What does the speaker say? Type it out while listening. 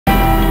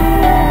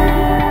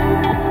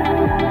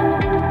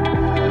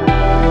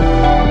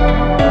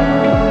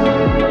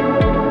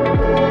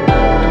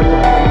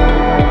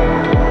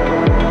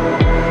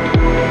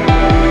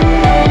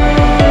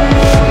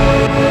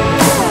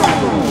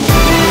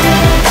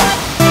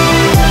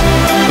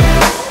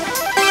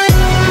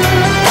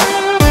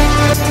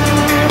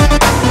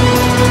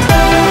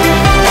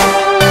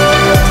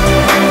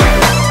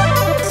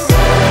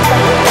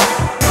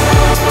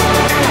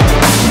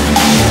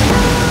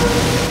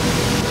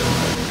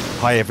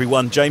Hi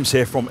everyone, James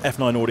here from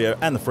F9 Audio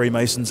and the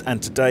Freemasons,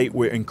 and today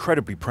we're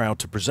incredibly proud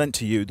to present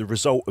to you the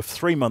result of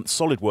 3 months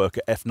solid work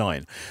at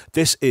F9.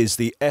 This is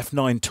the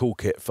F9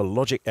 toolkit for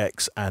Logic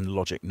X and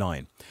Logic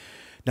 9.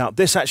 Now,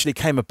 this actually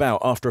came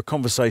about after a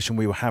conversation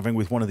we were having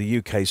with one of the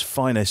UK's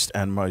finest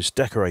and most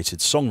decorated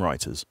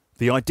songwriters.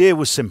 The idea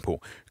was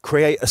simple: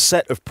 create a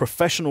set of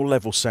professional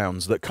level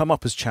sounds that come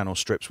up as channel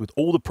strips with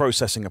all the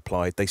processing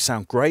applied. They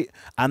sound great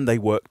and they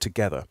work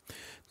together.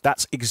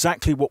 That's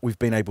exactly what we've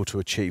been able to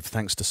achieve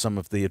thanks to some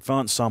of the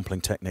advanced sampling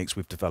techniques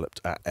we've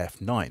developed at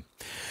F9.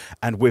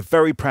 And we're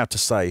very proud to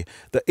say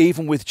that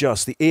even with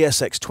just the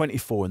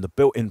ESX24 and the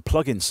built-in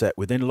plugin set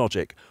within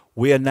Logic,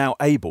 we are now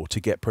able to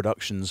get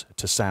productions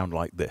to sound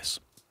like this.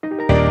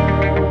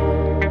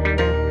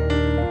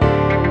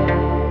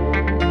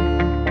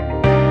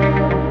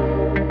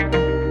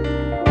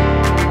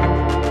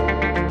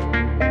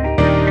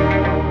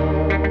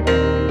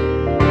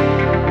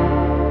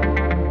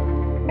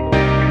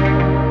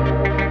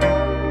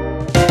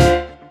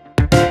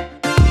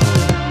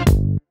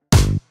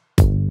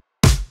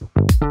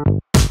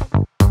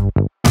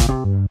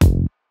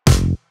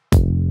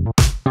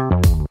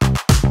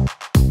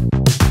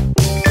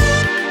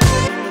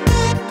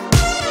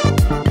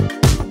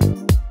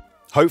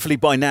 Hopefully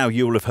by now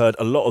you will have heard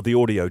a lot of the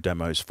audio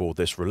demos for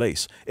this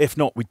release. If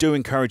not, we do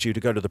encourage you to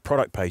go to the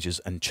product pages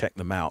and check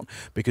them out,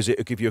 because it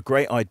will give you a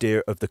great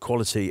idea of the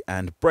quality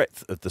and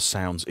breadth of the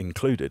sounds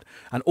included,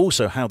 and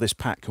also how this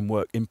pack can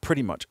work in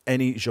pretty much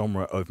any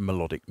genre of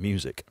melodic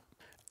music.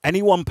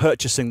 Anyone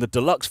purchasing the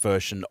deluxe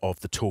version of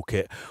the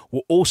toolkit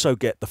will also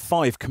get the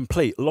 5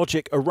 complete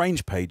Logic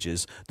arrange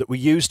pages that we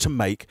use to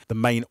make the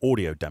main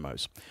audio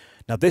demos.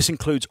 Now, this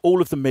includes all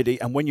of the MIDI,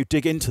 and when you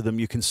dig into them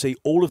you can see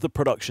all of the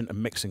production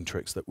and mixing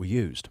tricks that we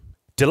used.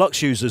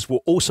 Deluxe users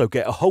will also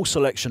get a whole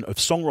selection of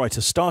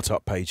songwriter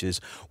startup pages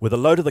with a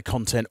load of the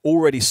content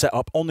already set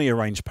up on the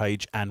arrange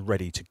page and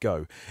ready to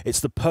go.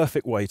 It's the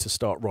perfect way to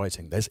start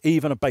writing. There's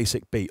even a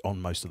basic beat on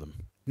most of them.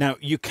 Now,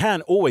 you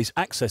can always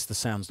access the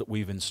sounds that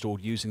we've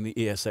installed using the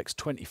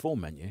ESX24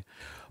 menu,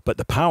 but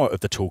the power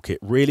of the toolkit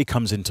really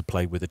comes into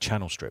play with the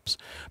channel strips,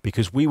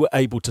 because we were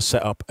able to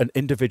set up an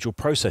individual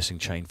processing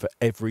chain for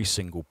every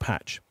single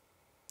patch.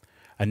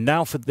 And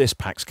now for this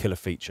pack's killer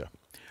feature.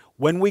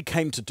 When we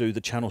came to do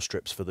the channel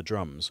strips for the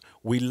drums,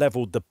 we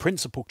leveled the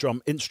principal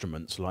drum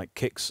instruments like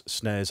kicks,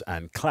 snares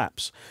and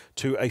claps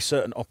to a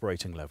certain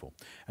operating level.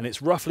 And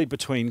it's roughly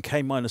between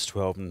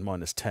K-12 and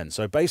 -10.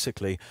 So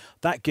basically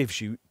that gives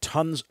you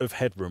tons of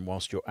headroom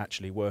whilst you're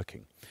actually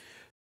working.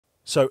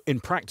 So in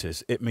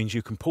practice, it means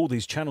you can pull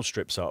these channel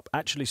strips up,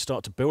 actually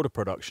start to build a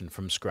production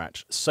from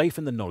scratch, safe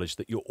in the knowledge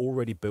that you're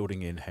already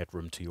building in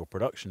headroom to your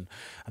production,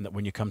 and that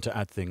when you come to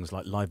add things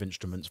like live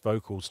instruments,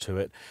 vocals to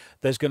it,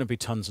 there's going to be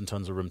tons and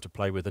tons of room to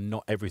play with, and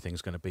not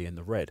everything's going to be in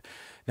the red.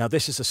 Now,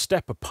 this is a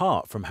step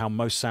apart from how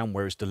most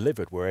soundware is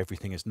delivered, where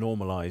everything is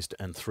normalized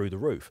and through the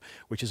roof,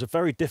 which is a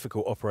very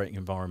difficult operating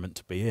environment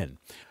to be in.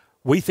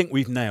 We think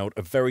we've nailed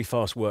a very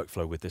fast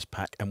workflow with this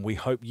pack, and we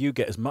hope you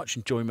get as much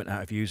enjoyment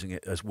out of using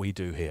it as we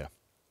do here.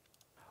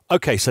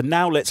 Okay, so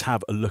now let's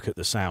have a look at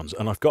the sounds,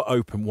 and I've got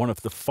open one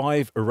of the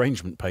 5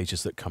 arrangement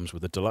pages that comes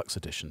with the deluxe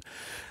edition.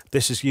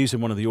 This is used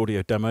in one of the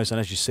audio demos, and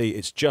as you see,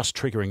 it's just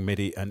triggering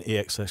MIDI and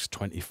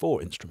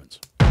ESX24 instruments.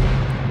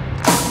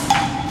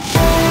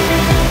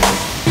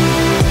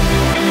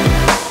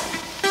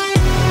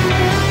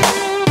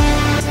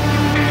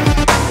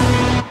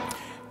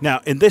 Now,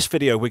 in this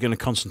video, we're going to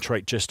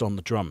concentrate just on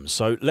the drums.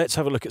 So let's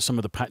have a look at some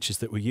of the patches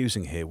that we're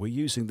using here. We're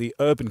using the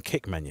Urban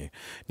Kick menu.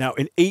 Now,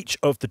 in each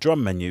of the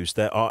drum menus,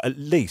 there are at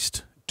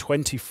least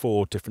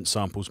 24 different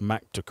samples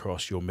mapped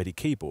across your MIDI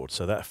keyboard.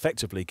 So that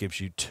effectively gives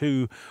you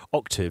 2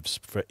 octaves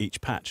for each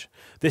patch.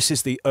 This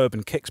is the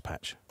Urban Kicks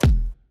patch.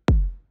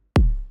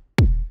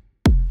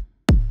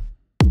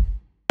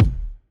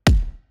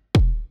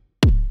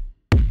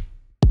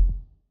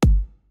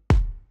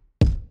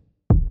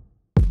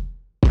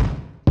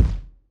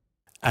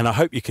 And I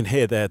hope you can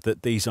hear there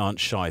that these aren't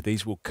shy.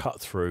 These will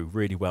cut through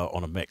really well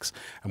on a mix.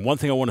 And one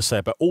thing I want to say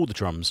about all the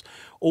drums,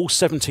 all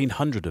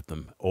 1,700 of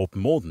them, or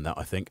more than that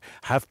I think,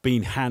 have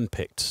been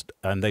handpicked.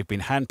 And they've been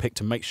handpicked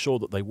to make sure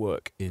that they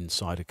work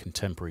inside a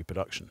contemporary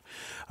production.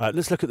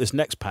 Let's look at this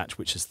next patch,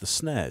 which is the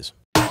snares.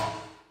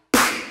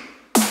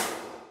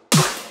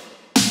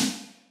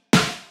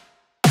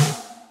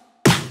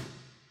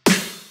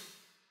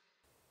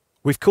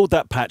 We've called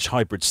that patch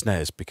Hybrid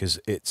Snares because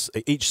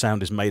each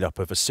sound is made up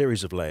of a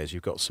series of layers.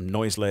 You've got some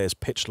noise layers,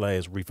 pitch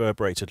layers,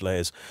 reverberated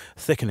layers,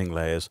 thickening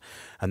layers,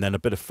 and then a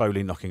bit of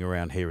Foley knocking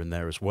around here and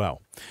there as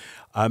well.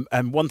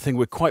 And one thing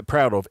we're quite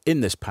proud of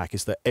in this pack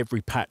is that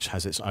every patch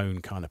has its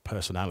own kind of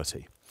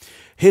personality.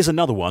 Here's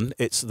another one.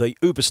 It's the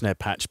Uber Snare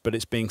patch, but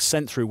it's being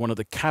sent through one of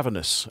the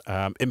cavernous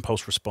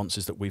impulse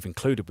responses that we've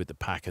included with the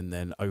pack, and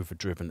then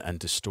overdriven and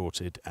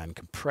distorted and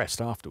compressed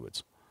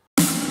afterwards.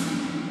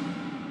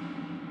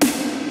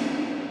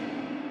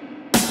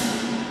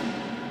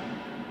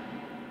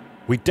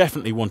 We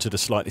definitely wanted a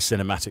slightly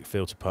cinematic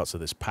feel to parts of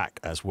this pack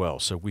as well.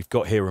 So we've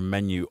got here a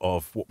menu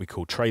of what we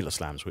call trailer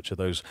slams, which are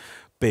those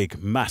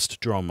big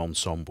massed drum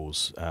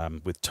ensembles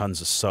with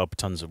tons of sub,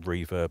 tons of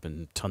reverb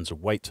and tons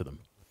of weight to them.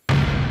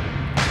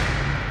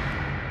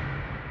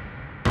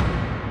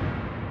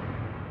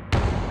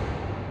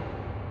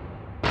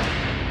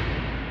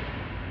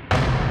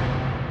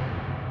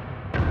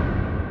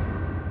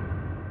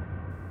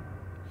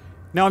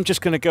 Now I'm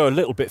just going to go a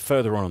little bit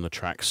further on the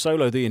track,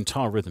 solo the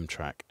entire rhythm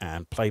track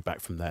and play back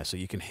from there so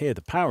you can hear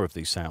the power of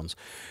these sounds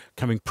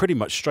coming pretty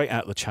much straight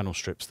out of the channel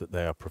strips that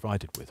they are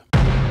provided with.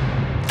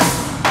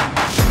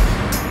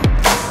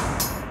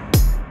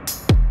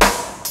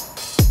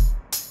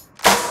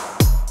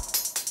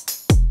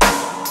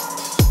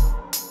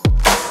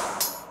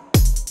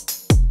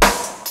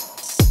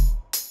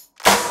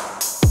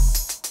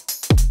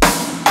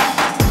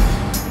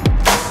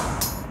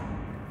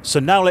 So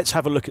now let's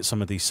have a look at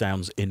some of these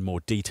sounds in more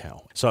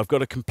detail. So I've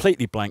got a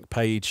completely blank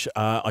page.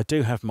 I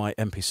do have my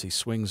MPC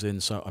swings in,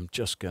 so I'm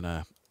just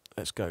gonna,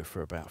 let's go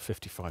for about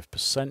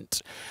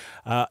 55%.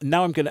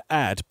 Now I'm gonna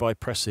add, by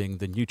pressing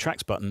the new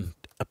tracks button,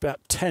 about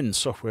 10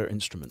 software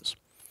instruments.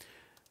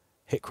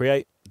 Hit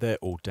create, they're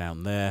all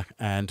down there,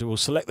 and we'll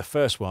select the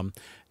first one.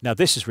 Now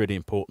this is really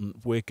important.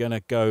 We're gonna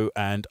go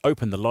and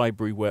open the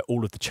library where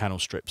all of the channel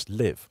strips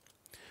live.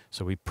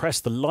 So we press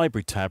the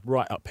library tab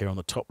right up here on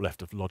the top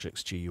left of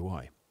Logic's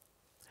GUI.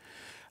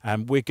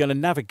 And we're going to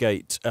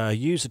navigate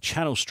user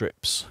channel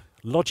strips,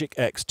 Logic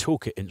X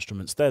ToolKit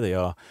instruments, there they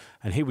are.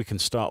 And here we can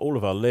start all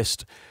of our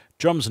list: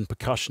 drums and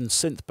percussion,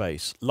 synth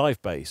bass,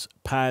 live bass,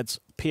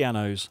 pads,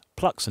 pianos,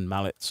 plucks and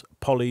mallets,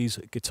 polys,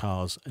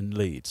 guitars and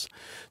leads.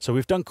 So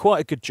we've done quite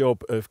a good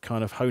job of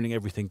kind of honing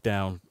everything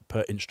down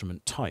per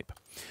instrument type.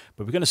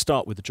 But we're going to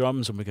start with the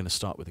drums and we're going to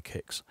start with the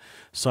kicks.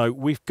 So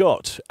we've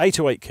got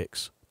 808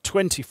 kicks,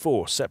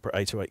 24 separate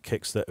 808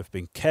 kicks that have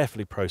been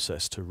carefully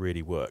processed to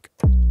really work.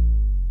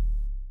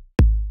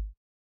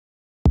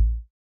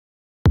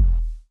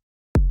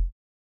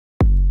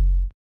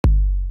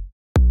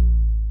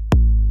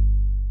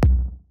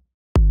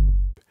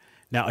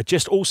 Now, I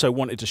just also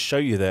wanted to show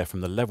you there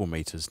from the level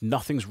meters,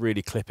 nothing's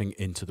really clipping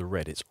into the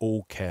red. It's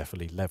all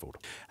carefully leveled.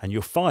 And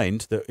you'll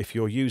find that if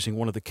you're using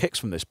one of the kicks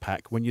from this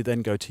pack, when you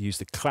then go to use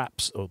the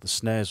claps or the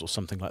snares or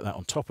something like that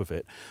on top of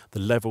it, the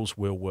levels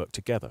will work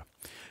together.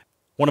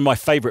 One of my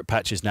favorite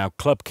patches now,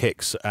 Club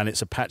Kicks, and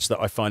it's a patch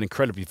that I find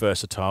incredibly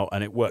versatile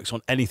and it works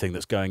on anything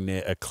that's going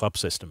near a club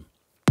system.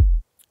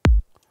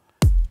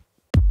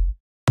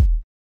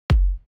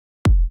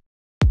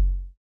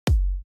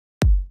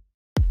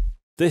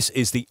 This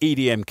is the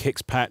EDM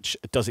Kicks patch.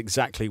 It does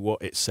exactly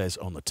what it says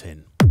on the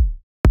tin.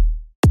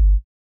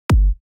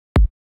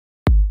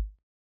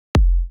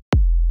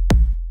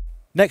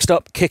 Next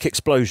up, Kick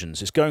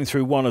Explosions. It's going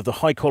through one of the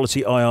high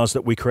quality IRs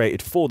that we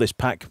created for this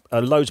pack.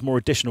 Loads more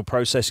additional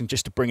processing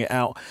just to bring it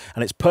out,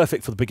 and it's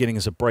perfect for the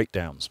beginnings of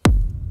breakdowns.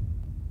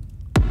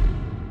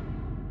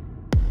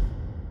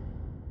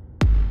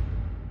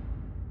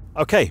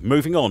 Okay,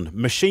 moving on,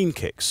 machine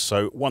kicks.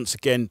 So once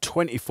again,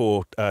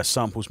 24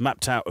 samples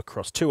mapped out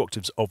across 2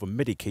 octaves of a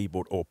MIDI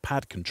keyboard or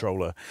pad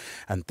controller.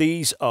 And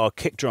these are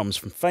kick drums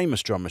from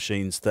famous drum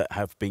machines that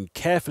have been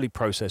carefully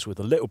processed with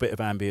a little bit of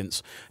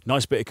ambience,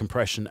 nice bit of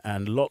compression,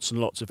 and lots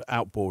of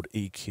outboard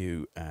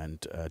EQ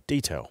and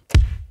detail.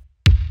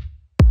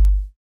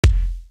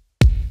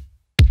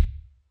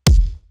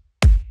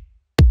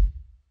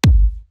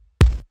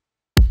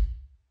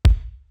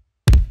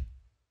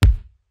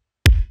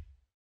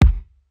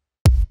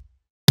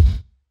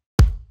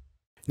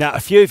 Now, a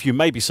few of you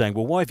may be saying,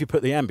 well, why have you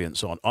put the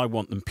ambience on? I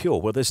want them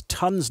pure. Well, there's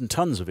tons and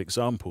tons of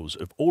examples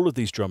of all of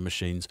these drum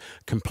machines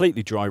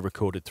completely dry,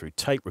 recorded through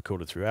tape,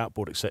 recorded through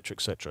outboard, etc.,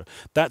 etc.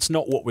 That's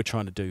not what we're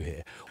trying to do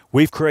here.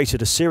 We've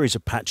created a series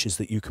of patches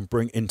that you can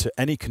bring into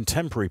any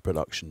contemporary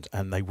production,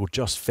 and they will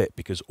just fit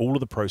because all of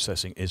the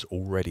processing is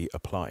already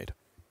applied.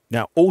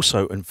 Now,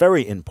 also, and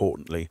very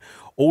importantly,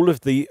 all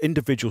of the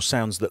individual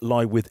sounds that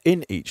lie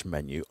within each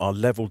menu are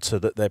leveled so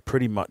that they're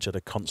pretty much at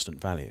a constant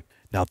value.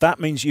 Now, that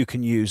means you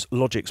can use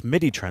Logic's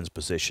MIDI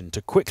transposition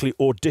to quickly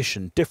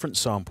audition different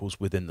samples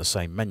within the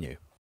same menu.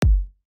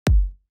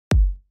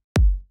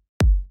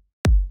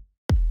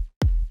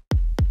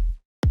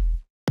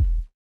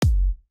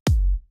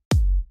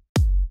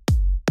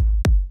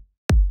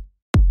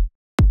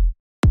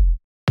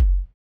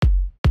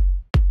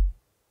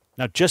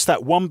 Now, just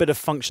that one bit of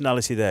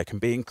functionality there can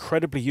be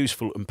incredibly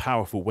useful and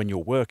powerful when you're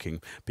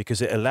working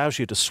because it allows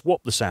you to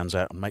swap the sounds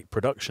out and make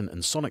production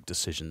and sonic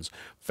decisions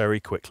very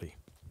quickly.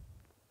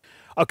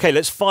 Okay,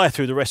 let's fire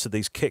through the rest of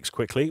these kicks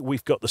quickly.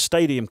 We've got the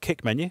Stadium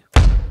kick menu.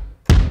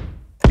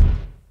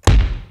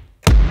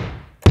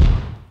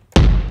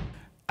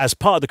 As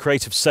part of the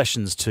creative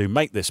sessions to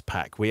make this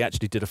pack, we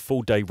actually did a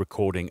full day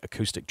recording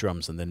acoustic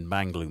drums and then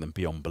mangling them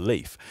beyond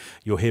belief.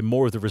 You'll hear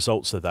more of the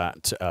results of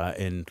that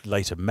in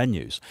later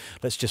menus.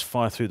 Let's just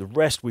fire through the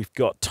rest. We've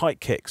got tight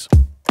kicks.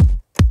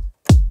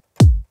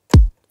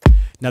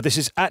 Now this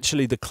is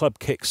actually the Club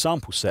Kick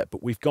sample set,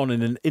 but we've gone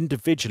in and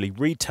individually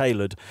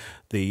retailored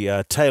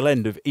the tail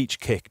end of each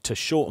kick to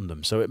shorten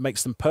them, so it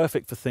makes them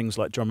perfect for things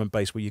like drum and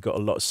bass where you've got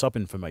a lot of sub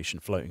information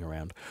floating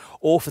around,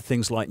 or for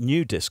things like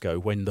new disco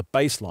when the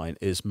bass line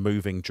is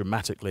moving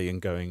dramatically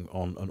and going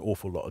on an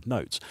awful lot of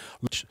notes.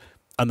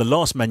 And the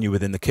last menu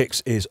within the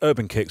kicks is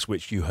Urban Kicks,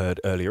 which you heard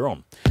earlier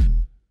on.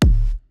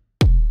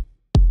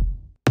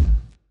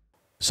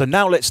 So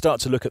now let's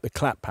start to look at the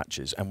clap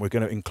patches, and we're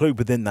going to include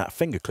within that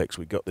finger clicks.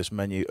 We've got this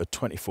menu of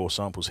 24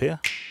 samples here.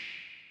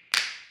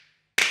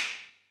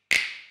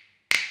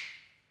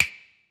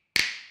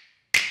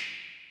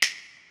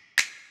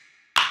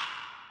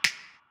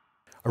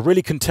 A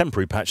really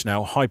contemporary patch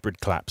now,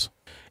 hybrid claps.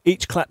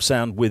 Each clap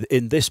sound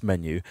within this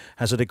menu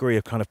has a degree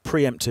of kind of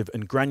preemptive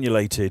and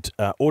granulated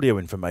audio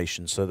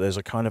information, so there's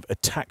a kind of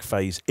attack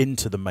phase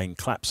into the main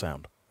clap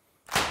sound.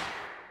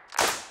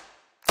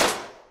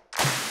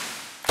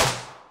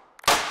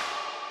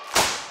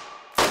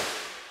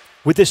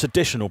 With this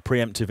additional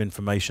preemptive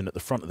information at the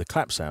front of the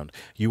clap sound,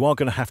 you are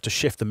going to have to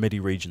shift the MIDI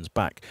regions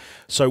back.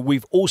 So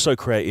we've also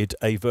created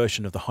a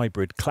version of the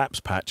hybrid claps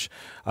patch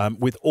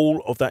with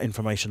all of that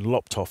information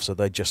lopped off, so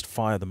they just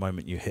fire the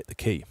moment you hit the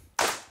key.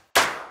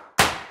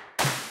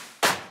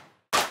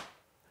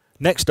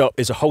 Next up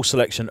is a whole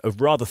selection of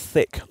rather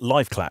thick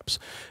live claps.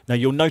 Now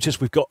you'll notice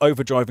we've got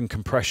overdrive and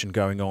compression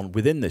going on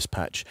within this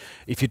patch.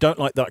 If you don't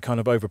like that kind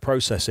of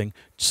over-processing,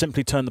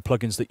 simply turn the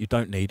plugins that you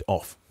don't need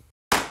off.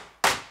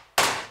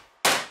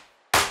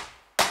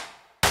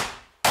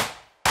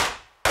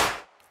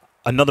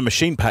 Another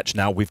machine patch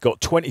now, we've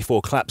got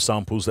 24 clap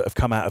samples that have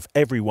come out of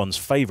everyone's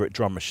favourite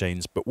drum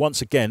machines, but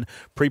once again,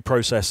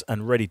 pre-processed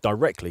and ready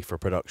directly for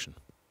production.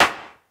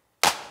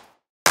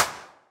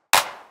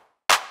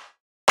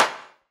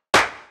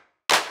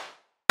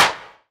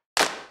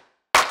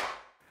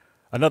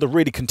 Another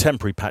really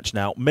contemporary patch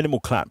now, minimal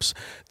claps.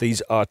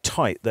 These are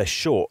tight, they're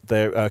short,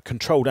 they're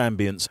controlled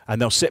ambience,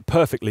 and they'll sit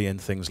perfectly in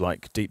things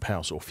like deep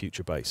house or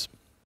future bass.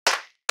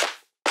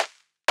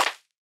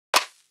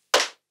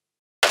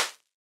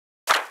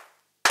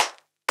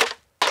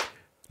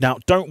 Now,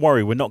 don't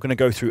worry, we're not going to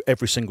go through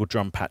every single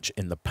drum patch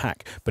in the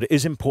pack, but it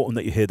is important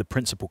that you hear the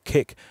principal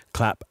kick,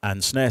 clap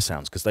and snare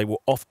sounds, because they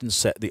will often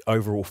set the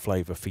overall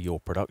flavour for your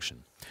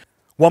production.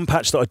 One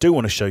patch that I do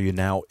want to show you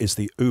now is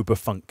the Uber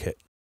Funk Kit.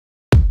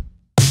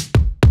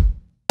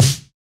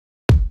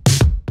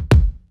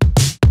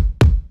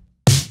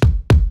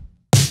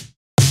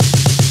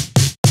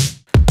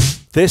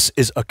 This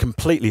is a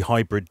completely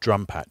hybrid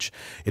drum patch.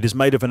 It is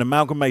made of an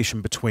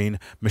amalgamation between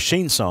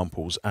machine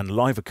samples and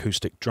live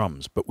acoustic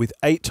drums, but with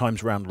 8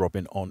 times round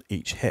robin on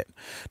each hit.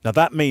 Now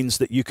that means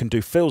that you can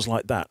do fills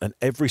like that and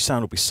every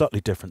sound will be subtly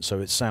different,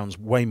 so it sounds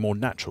way more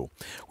natural.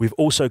 We've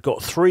also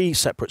got 3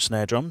 separate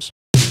snare drums,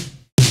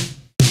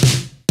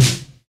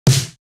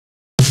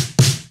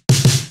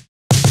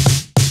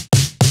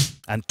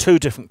 and 2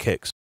 different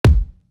kicks.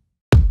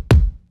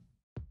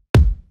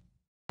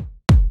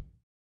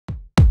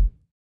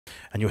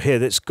 And you'll hear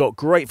that it's got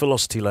great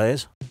velocity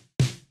layers.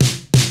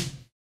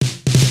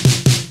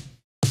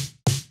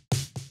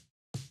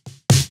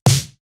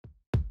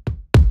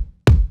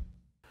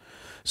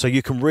 So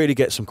you can really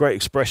get some great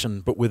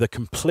expression, but with a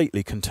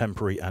completely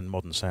contemporary and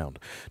modern sound.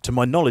 To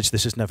my knowledge,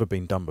 this has never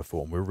been done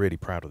before, and we're really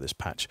proud of this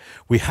patch.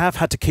 We have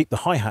had to keep the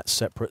hi-hats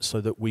separate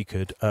so that we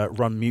could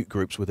run mute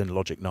groups within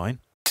Logic 9.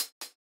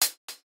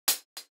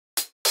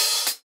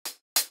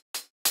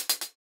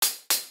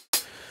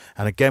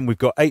 And again, we've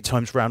got 8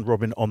 times round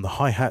robin on the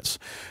hi-hats,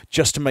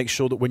 just to make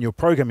sure that when you're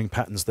programming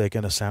patterns, they're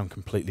going to sound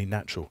completely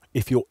natural.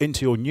 If you're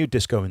into your new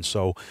disco and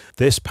soul,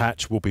 this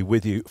patch will be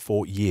with you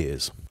for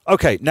years.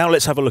 Okay, now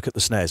let's have a look at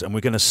the snares, and we're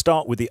going to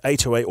start with the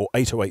 808 or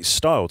 808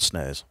 styled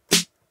snares.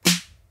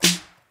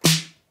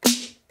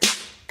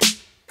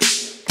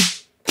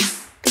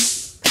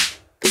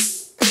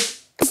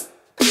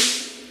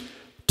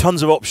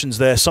 Tons of options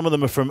there. Some of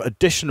them are from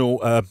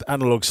additional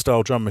analog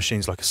style drum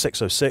machines like a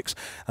 606,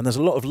 and there's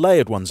a lot of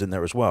layered ones in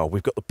there as well.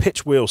 We've got the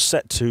pitch wheel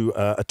set to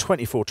a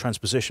 24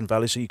 transposition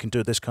value, so you can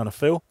do this kind of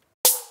feel.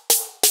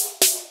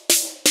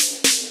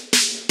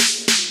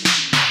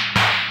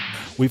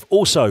 We've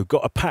also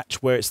got a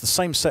patch where it's the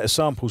same set of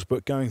samples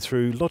but going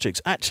through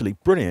Logic's actually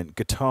brilliant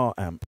guitar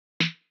amp.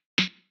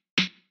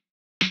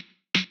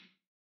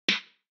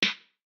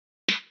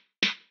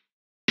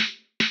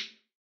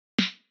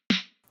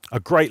 A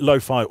great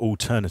lo-fi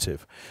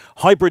alternative.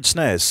 Hybrid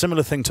snares,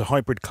 similar thing to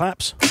hybrid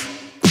claps.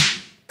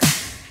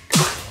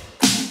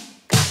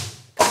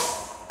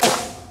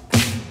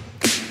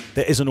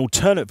 There is an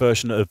alternate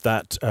version of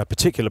that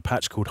particular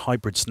patch called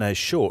Hybrid Snares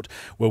Short,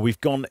 where we've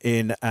gone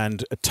in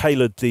and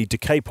tailored the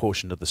decay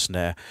portion of the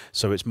snare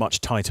so it's much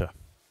tighter.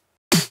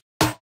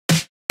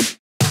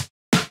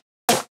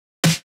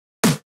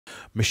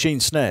 Machine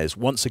snares,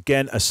 once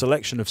again a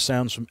selection of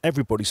sounds from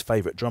everybody's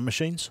favourite drum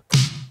machines.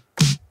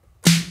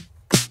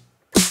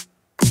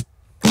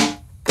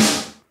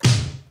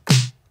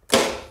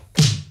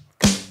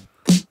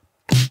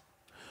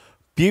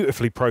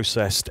 Beautifully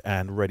processed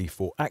and ready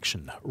for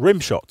action. Rim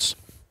shots.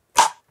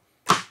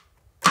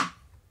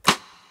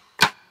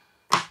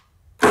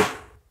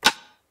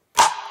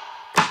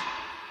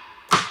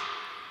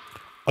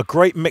 A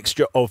great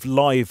mixture of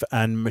live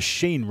and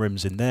machine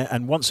rims in there,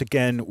 and once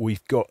again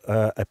we've got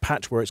a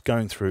patch where it's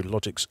going through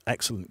Logic's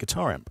excellent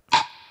guitar amp.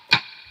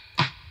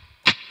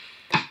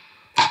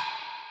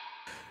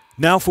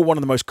 Now for one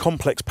of the most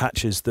complex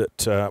patches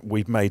that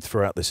we've made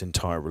throughout this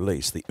entire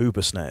release, the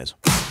Uber snares.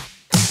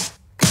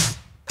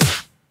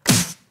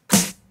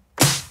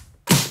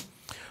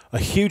 A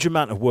huge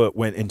amount of work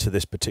went into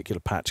this particular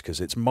patch because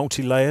it's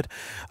multi-layered,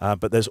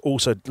 but there's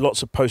also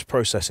lots of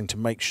post-processing to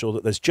make sure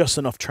that there's just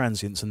enough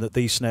transients and that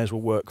these snares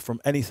will work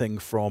from anything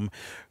from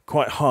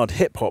quite hard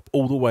hip-hop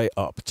all the way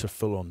up to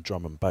full-on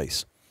drum and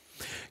bass.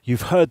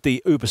 You've heard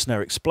the Uber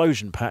snare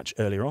explosion patch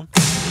earlier on.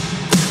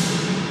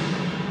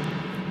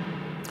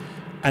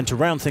 And to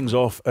round things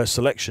off, a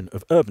selection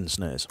of urban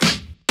snares.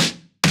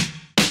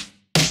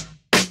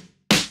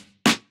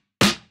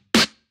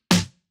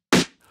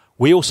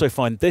 We also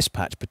find this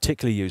patch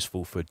particularly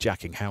useful for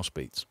jacking house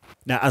beats.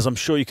 Now, as I'm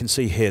sure you can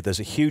see here, there's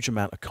a huge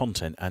amount of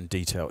content and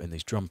detail in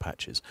these drum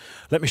patches.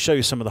 Let me show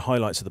you some of the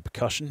highlights of the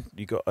percussion.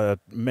 You've got a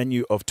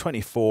menu of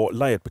 24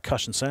 layered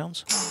percussion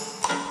sounds.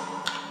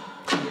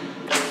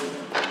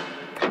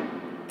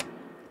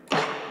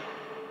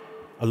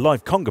 A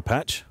live conga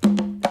patch.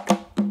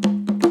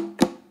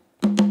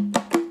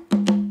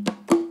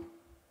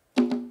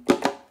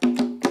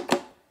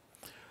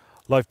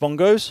 Live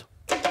bongos.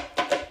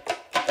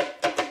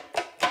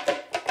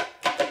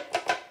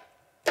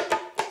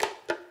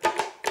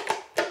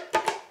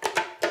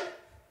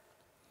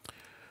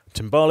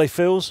 Timbale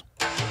fills,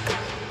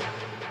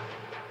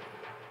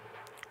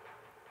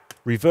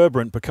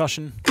 reverberant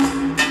percussion,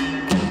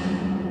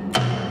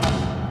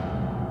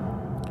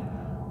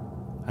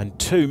 and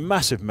two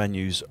massive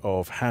menus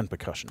of hand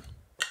percussion.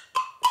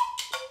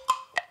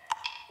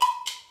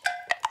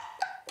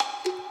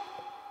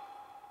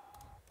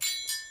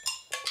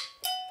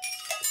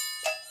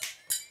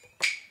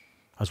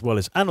 As well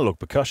as analog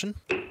percussion.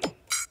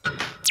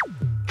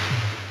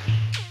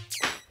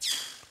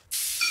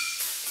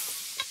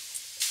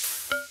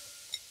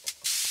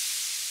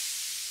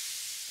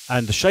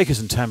 And the shakers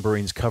and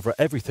tambourines cover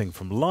everything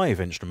from live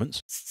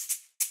instruments,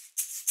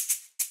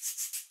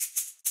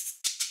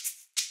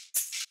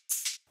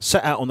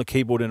 set out on the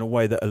keyboard in a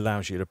way that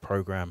allows you to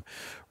program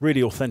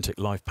really authentic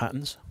live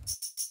patterns,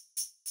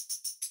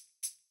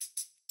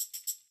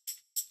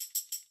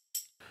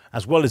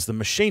 as well as the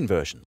machine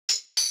version.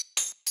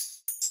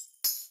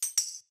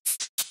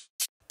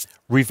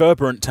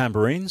 Reverberant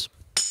tambourines,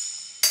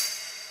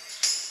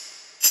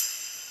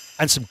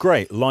 and some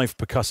great live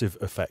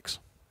percussive effects.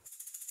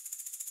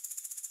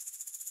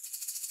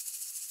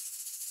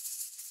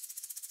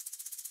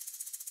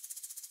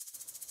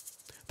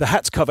 The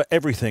hats cover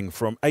everything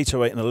from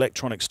 808 and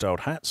electronic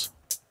styled hats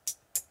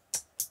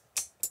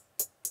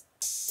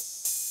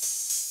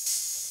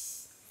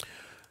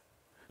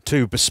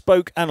to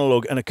bespoke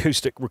analog and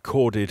acoustic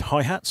recorded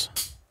hi-hats.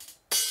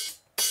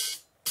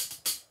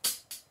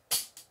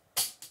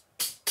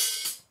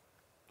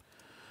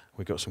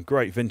 We've got some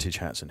great vintage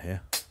hats in here.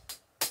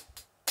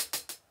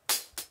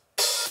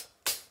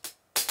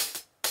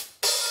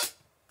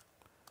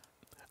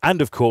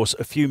 And of course,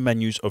 a few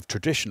menus of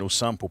traditional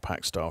sample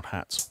pack styled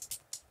hats.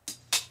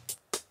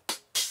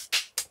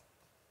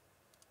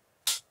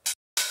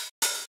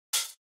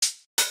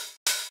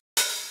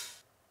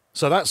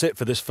 So that's it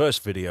for this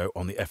first video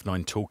on the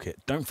F9 Toolkit.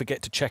 Don't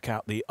forget to check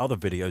out the other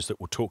videos that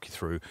will talk you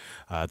through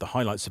the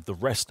highlights of the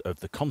rest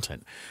of the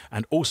content.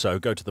 And also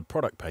go to the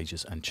product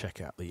pages and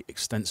check out the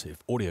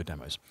extensive audio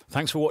demos.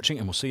 Thanks for watching,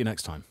 and we'll see you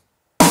next time.